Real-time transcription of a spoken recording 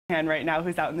And right now,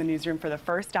 who's out in the newsroom for the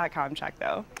first .com check,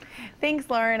 though. Thanks,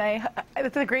 Lauren.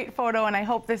 It's a great photo, and I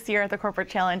hope this year at the Corporate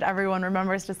Challenge, everyone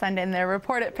remembers to send in their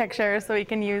Report It pictures so we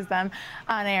can use them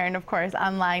on air and, of course,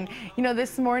 online. You know,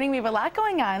 this morning we have a lot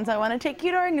going on, so I want to take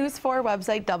you to our News 4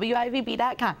 website,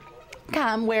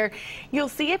 WIVB.com. where you'll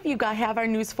see if you have our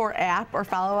News 4 app or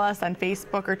follow us on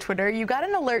Facebook or Twitter. You got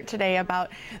an alert today about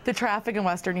the traffic in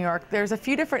Western New York. There's a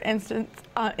few different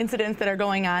incidents that are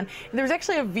going on. There was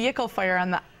actually a vehicle fire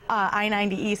on the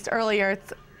I-90 East earlier.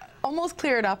 It's almost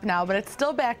cleared up now, but it's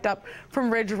still backed up from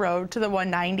Ridge Road to the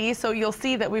 190. So you'll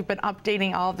see that we've been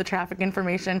updating all of the traffic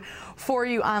information for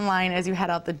you online as you head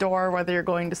out the door, whether you're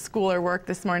going to school or work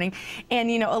this morning.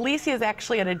 And, you know, Alicia is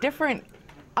actually at a different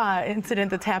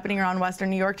incident that's happening around Western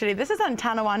New York today. This is on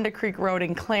Tonawanda Creek Road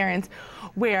in Clarence,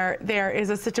 where there is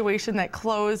a situation that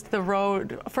closed the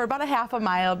road for about a half a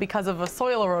mile because of a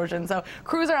soil erosion. So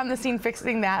crews are on the scene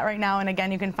fixing that right now, and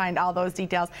again, you can find all those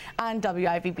details on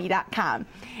WIVB.com.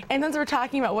 And since we're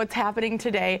talking about what's happening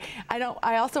today,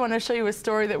 I also want to show you a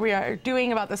story that we are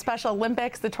doing about the Special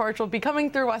Olympics. The torch will be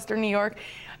coming through Western New York,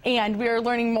 and we are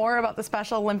learning more about the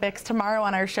Special Olympics tomorrow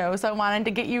on our show. So I wanted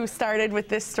to get you started with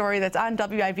this story that's on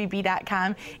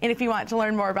WIVB.com. And if you want to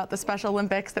learn more about the Special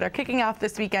Olympics that are kicking off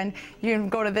this weekend, you can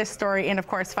go to this story and, of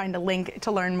course, find a link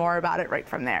to learn more about it right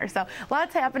from there. So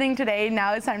lots happening today.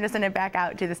 Now it's time to send it back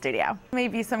out to the studio.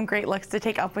 Maybe some great looks to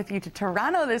take up with you to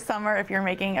Toronto this summer if you're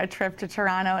making a trip to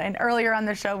Toronto. And earlier on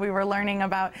the show, we were learning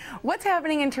about what's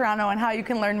happening in Toronto and how you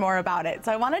can learn more about it.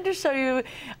 So I wanted to show you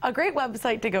a great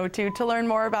website to go to learn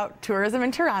more about tourism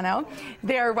in Toronto.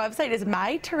 Their website is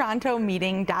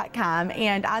mytorontomeeting.com,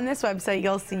 and on this website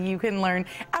you'll see you can learn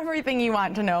everything you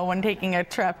want to know when taking a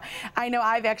trip. I know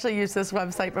I've actually used this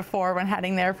website before when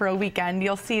heading there for a weekend.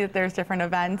 You'll see that there's different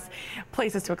events,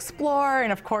 places to explore,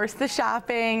 and of course the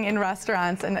shopping and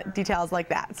restaurants and details like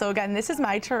that. So again, this is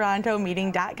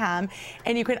mytorontomeeting.com,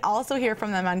 and you can also hear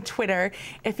from them on Twitter.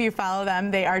 If you follow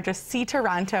them, they are just See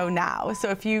Toronto Now. So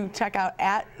if you check out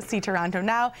at See Toronto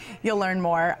Now, you'll learn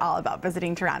more all about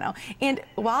visiting Toronto. And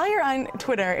while you're on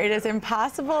Twitter, it is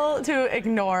impossible to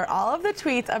ignore all of the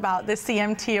tweets about the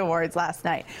CMT Awards last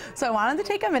night. So I wanted to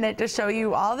take a minute to show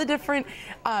you all the different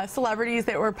celebrities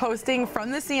that were posting from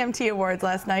the CMT Awards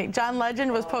last night. John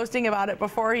Legend was posting about it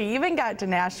before he even got to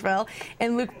Nashville,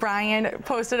 and Luke Bryan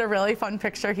posted a really fun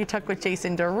picture he took with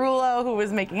Jason Derulo, who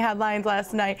was making headlines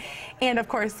last night. And of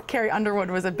course, Carrie Underwood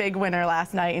was a big winner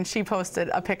last night, and she posted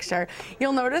a picture.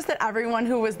 You'll notice that everyone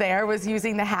who was there was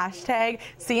using the hashtag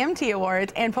CMT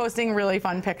Awards and posting really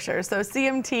fun pictures. So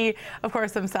CMT, of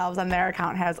course, themselves on their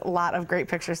account has a lot of great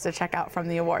pictures to check out from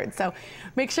the awards. So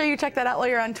make sure you check that out while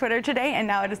you're on Twitter today. And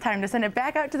now it is time to send it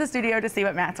back out to the studio to see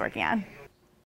what Matt's working on.